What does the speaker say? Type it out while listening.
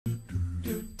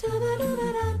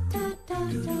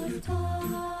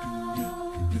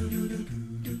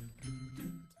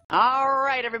All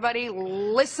right, everybody,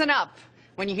 listen up.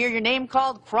 When you hear your name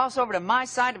called, cross over to my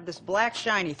side of this black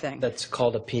shiny thing. That's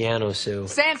called a piano, Sue.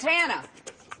 Santana.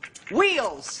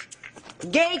 Wheels.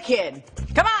 Gay kid.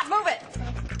 Come on, move it.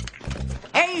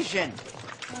 Asian.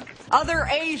 Other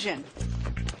Asian.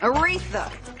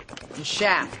 Aretha. And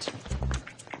Shaft.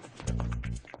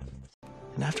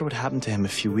 And after what happened to him a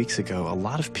few weeks ago, a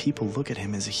lot of people look at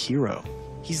him as a hero.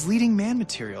 He's leading man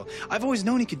material. I've always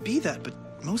known he could be that, but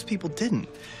most people didn't.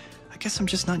 I guess I'm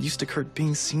just not used to Kurt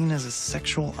being seen as a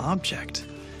sexual object.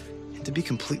 And to be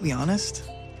completely honest,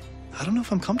 I don't know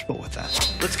if I'm comfortable with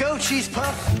that. Let's go, Cheese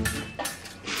Puff!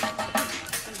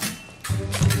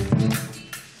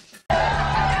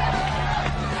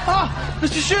 Ah,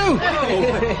 Mr. Shu!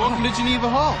 Hey, welcome to Geneva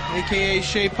Hall, a.k.a.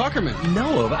 Shea Puckerman.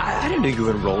 No, I didn't know you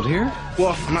were enrolled here.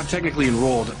 Well, I'm not technically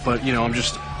enrolled, but, you know, I'm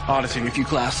just auditing a few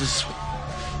classes.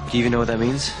 Do you even know what that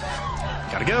means?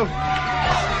 Gotta go.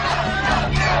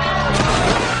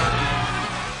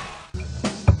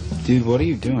 Dude, what are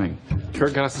you doing?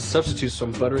 Kurt got us a substitute, so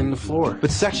I'm buttering the floor. But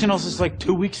sectionals is like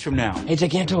 2 weeks from now. Hey,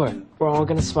 Gigantor, we're all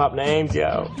gonna swap names,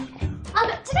 yo.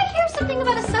 Did I hear something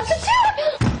about a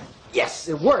substitute? Yes,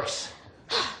 it works.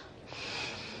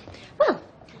 Well,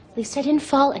 at least I didn't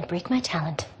fall and break my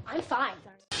talent. I'm fine.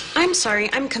 I'm sorry,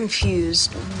 I'm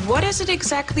confused. What is it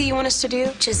exactly you want us to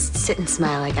do? Just sit and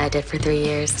smile like I did for 3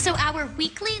 years. So our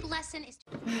weekly lesson is...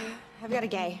 I've got a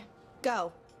gay.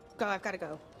 Go. Go, I've got to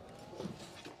go.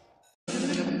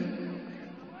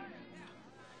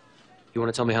 You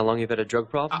want to tell me how long you've had a drug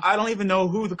problem? I don't even know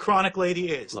who the chronic lady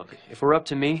is. Look, if we're up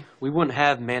to me, we wouldn't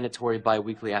have mandatory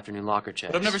bi-weekly afternoon locker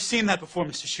checks. But I've never seen that before,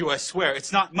 Mr. Shu, I swear.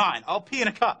 It's not mine. I'll pee in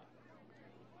a cup.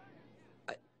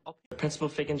 Principal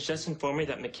Figgins just informed me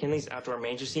that McKinley's outdoor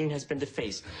manger scene has been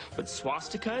defaced with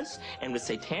swastikas and with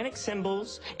satanic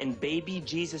symbols, and baby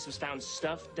Jesus was found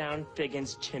stuffed down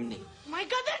Figgins' chimney. My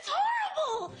God, that's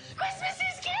horrible! Christmas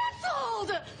is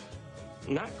canceled!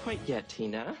 Not quite yet,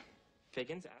 Tina.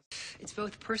 Figgins asked... It's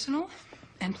both personal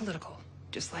and political,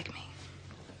 just like me.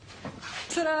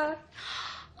 Ta-da!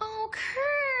 Oh,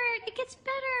 Kurt, it gets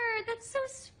better. That's so...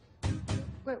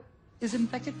 Wait, is it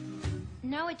infected?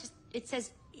 No, it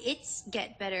says it's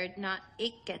get better, not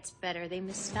it gets better. They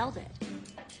misspelled it.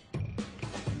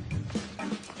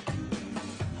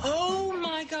 Oh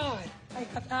my God! I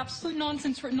have absolute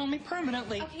nonsense written on me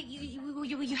permanently. Okay,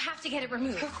 you have to get it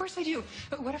removed. Of course I do.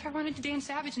 But what if I run into Dan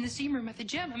Savage in the steam room at the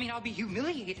gym? I mean, I'll be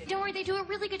humiliated. Don't worry, they do a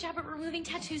really good job at removing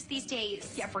tattoos these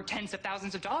days. Yeah, for tens of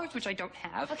thousands of dollars, which I don't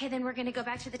have. Okay, then we're gonna go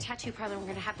back to the tattoo parlor. We're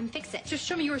gonna have them fix it. Just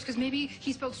show me yours, because maybe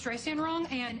he spelled Streisand wrong,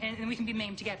 and we can be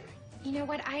maimed together. You know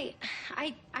what? I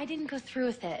didn't go through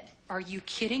with it. Are you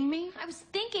kidding me? I was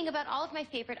thinking about all of my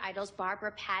favorite idols,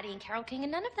 Barbara, Patty, and Carole King,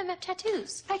 and none of them have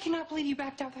tattoos. I cannot believe you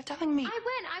backed out by telling me.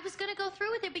 I was gonna go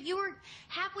through with it, but you were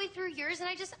halfway through yours, and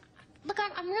I just... Look,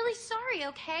 I'm really sorry,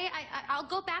 okay? I'll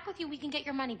go back with you. We can get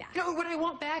your money back. No, what I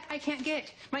want back, I can't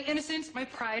get. My innocence, my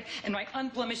pride, and my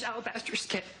unblemished alabaster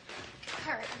skin.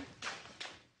 Kurt.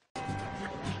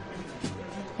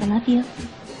 I love you.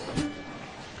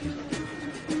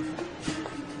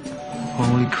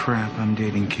 Holy crap, I'm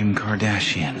dating Kim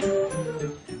Kardashian.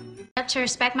 Up to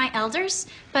respect my elders,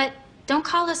 but don't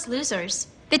call us losers.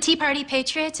 The Tea Party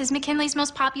Patriots is McKinley's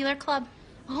most popular club.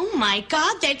 Oh my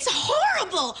God, that's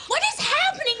horrible! What is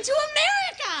happening to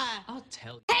America? I'll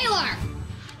tell you. Taylor!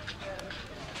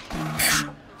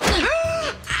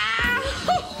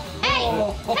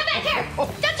 Hey! Come back here!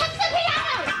 Don't touch the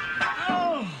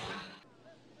piano!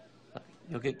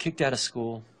 You'll get kicked out of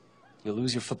school. You'll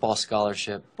lose your football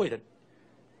scholarship. Wait, I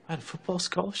had a football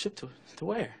scholarship to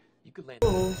where? You could land...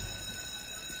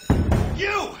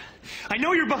 You! I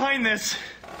know you're behind this!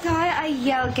 Die, I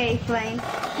yell gay flame.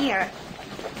 Here.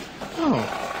 Oh,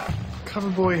 cover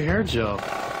boy hair gel.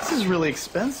 This is really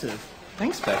expensive.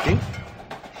 Thanks, Becky.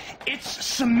 It's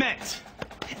cement!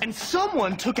 And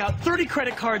someone took out 30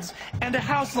 credit cards and a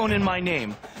house loan in my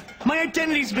name. My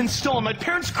identity's been stolen. My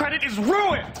parents' credit is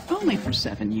ruined! Only for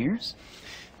 7 years.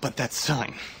 But that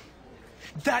sign...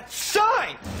 That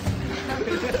sign!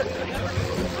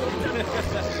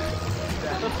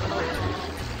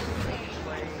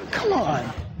 Come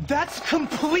on! That's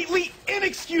completely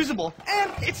inexcusable!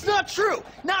 And it's not true!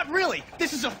 Not really!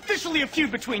 This is officially a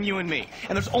feud between you and me,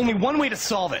 and there's only one way to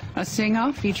solve it. A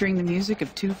sing-off featuring the music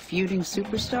of 2 feuding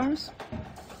superstars?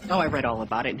 Oh, I read all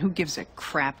about it, and who gives a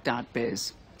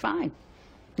crap.biz? Fine.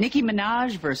 Nicki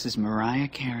Minaj versus Mariah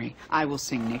Carey. I will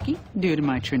sing Nicki, due to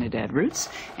my Trinidad roots,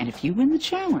 and if you win the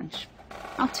challenge,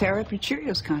 I'll tear up your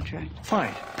Cheerios contract.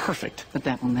 Fine. Perfect. But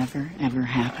that will never, ever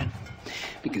happen.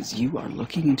 Because you are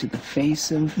looking into the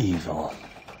face of evil.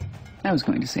 I was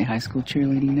going to say high school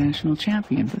cheerleading national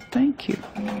champion, but thank you.